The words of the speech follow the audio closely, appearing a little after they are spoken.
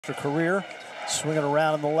Career, swinging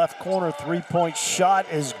around in the left corner, three-point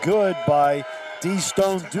shot is good by D.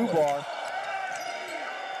 Stone Dubar.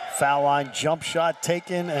 Foul line jump shot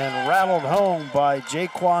taken and rattled home by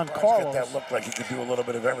Jaquan Carlos. That looked like he could do a little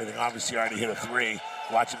bit of everything. Obviously, already hit a three.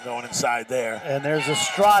 Watch him going inside there. And there's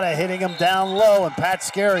Estrada hitting him down low, and Pat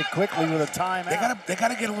Scarry quickly with a timeout. They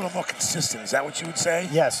gotta get a little more consistent. Is that what you would say?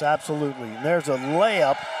 Yes, absolutely. And there's a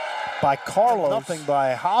layup by Carlos. Nothing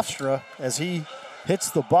by Hofstra as he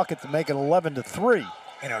hits the bucket to make it 11-3.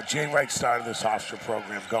 You know, Jay Wright started this Hofstra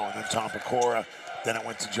program going, then Tom Pecora, then it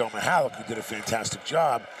went to Joe Mihalik, who did a fantastic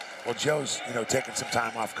job. Well, Joe's, taking some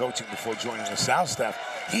time off coaching before joining the South staff.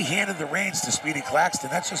 He handed the reins to Speedy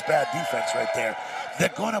Claxton. That's just bad defense right there. They're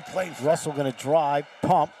going to play. Russell going to drive,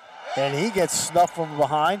 pump, and he gets snuffed from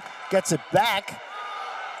behind, gets it back,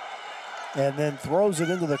 and then throws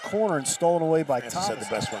it into the corner and stolen away by Thomas. Said the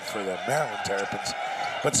best one for the Maryland Terrapins.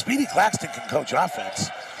 But Speedy Claxton can coach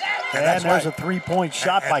offense. And there's a three-point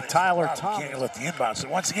shot by Tyler Thomas. You can't let the inbound. So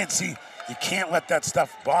once again, see, you can't let that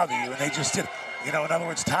stuff bother you, and they just did. In other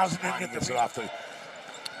words, Towson didn't get this off the.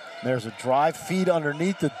 There's a drive feed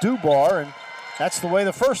underneath the Dubar, and that's the way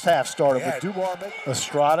the first half started. Yeah. With Dubar,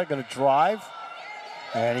 Estrada going to drive,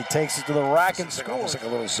 and he takes it to the rack and scores. Almost like a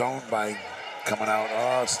little zone by coming out.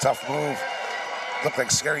 Oh, it's a tough move. Looked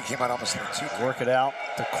like Scary came out almost in the two. Work it out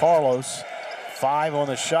to Carlos. 5 on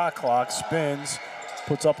the shot clock, spins,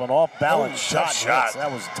 puts up an off-balance shot. Tough shot. Yes,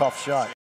 that was a tough shot.